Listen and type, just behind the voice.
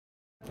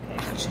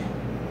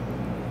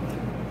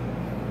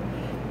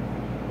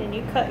Then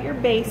you cut your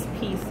base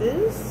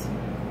pieces.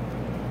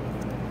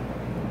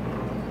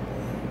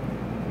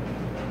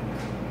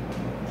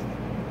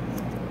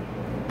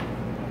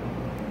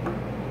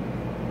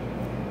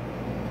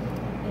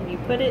 And you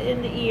put it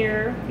in the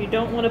ear. You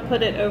don't want to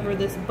put it over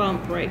this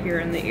bump right here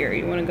in the ear.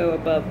 You want to go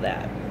above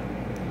that.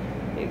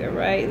 You go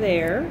right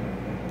there.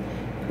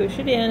 Push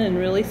it in and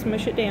really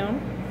smush it down.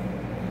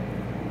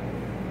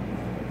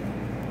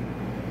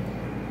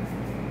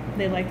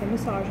 They like the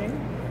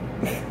massaging.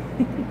 Good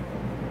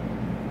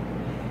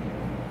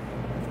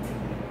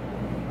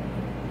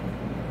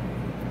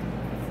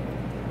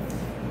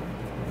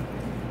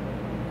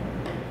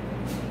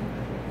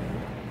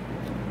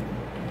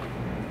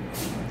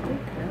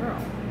girl.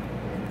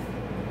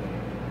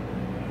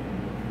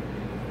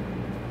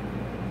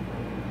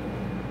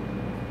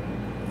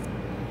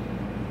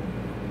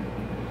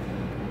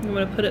 I'm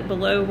going to put it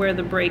below where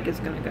the break is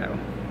going to go.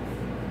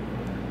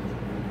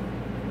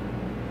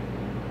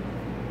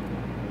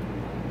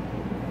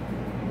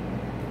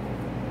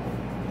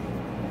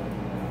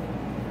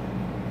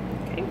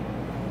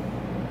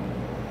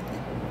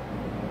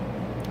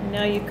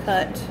 Now you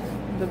cut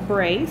the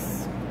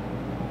brace.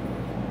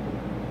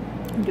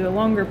 Do a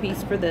longer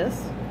piece for this.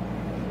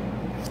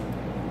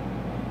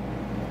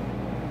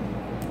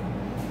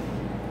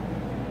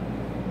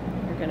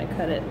 You're going to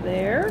cut it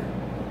there,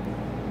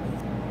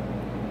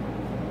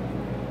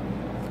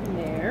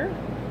 there,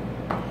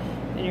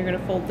 and you're going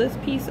to fold this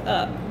piece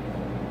up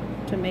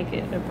to make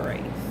it a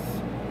brace.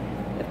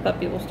 The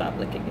puppy will stop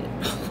licking it.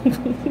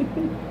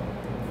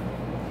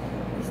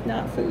 It's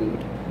not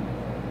food.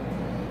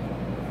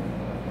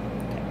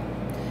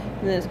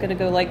 And then it's going to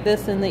go like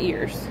this in the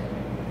ears.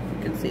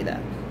 You can see that.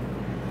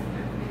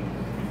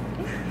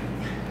 Okay.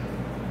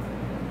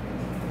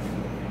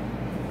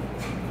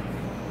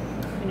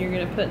 And you're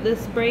going to put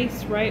this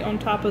brace right on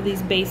top of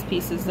these base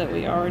pieces that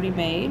we already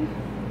made.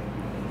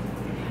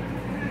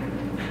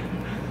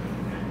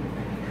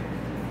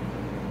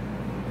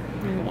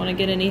 You don't want to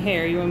get any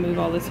hair. You want to move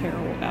all this hair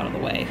out of the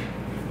way.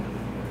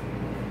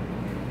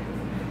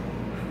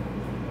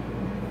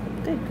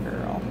 Good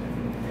girl.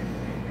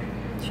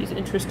 She's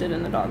interested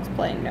in the dogs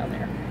playing down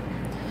there.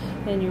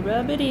 And you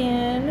rub it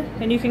in,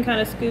 and you can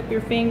kind of scoop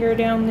your finger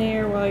down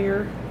there while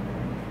you're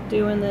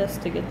doing this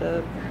to get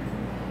the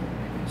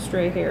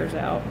stray hairs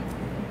out.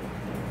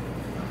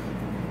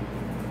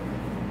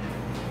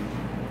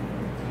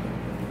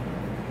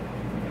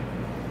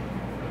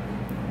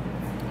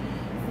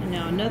 And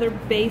now another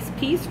base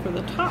piece for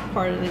the top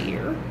part of the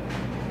ear.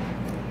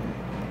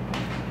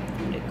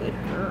 And a good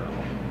girl.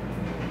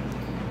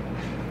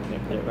 I'm going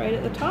to put it right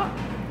at the top.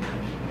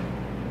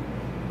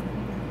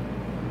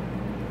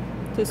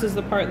 This is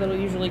the part that'll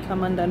usually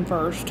come undone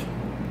first. She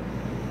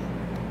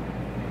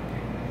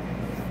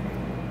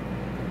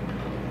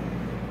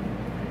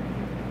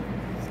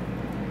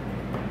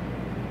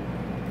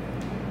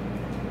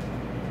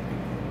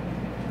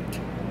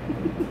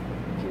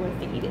wants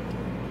to eat it.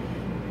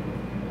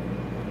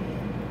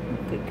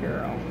 Good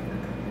girl.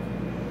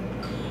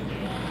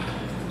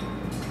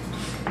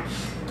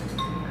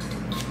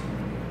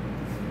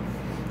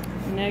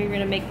 And now you're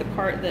going to make the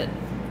part that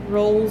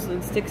rolls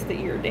and sticks the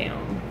ear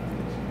down.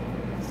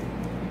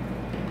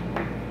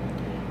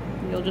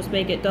 You'll just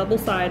make it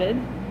double-sided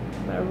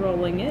by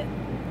rolling it.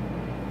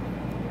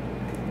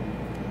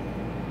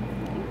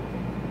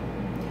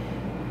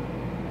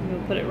 And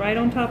you'll put it right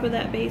on top of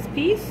that base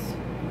piece.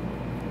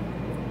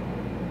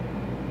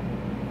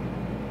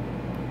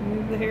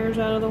 Move the hairs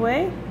out of the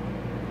way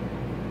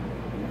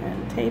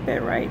and tape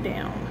it right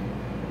down.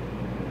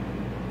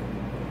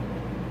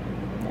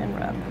 And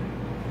rub.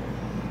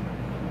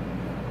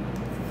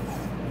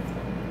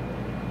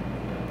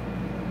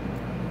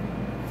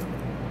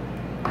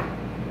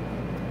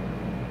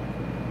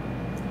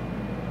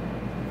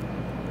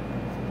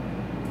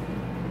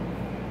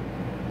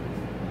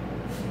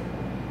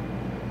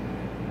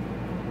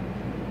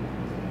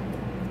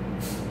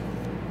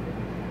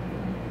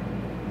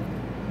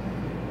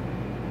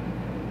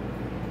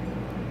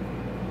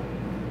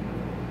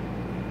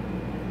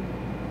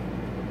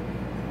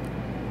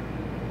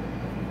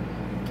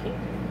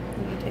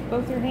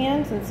 Both your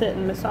hands and sit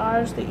and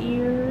massage the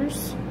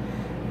ears.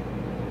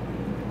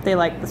 They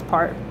like this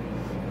part.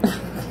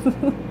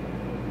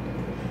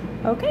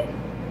 Okay,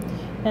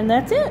 and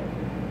that's it.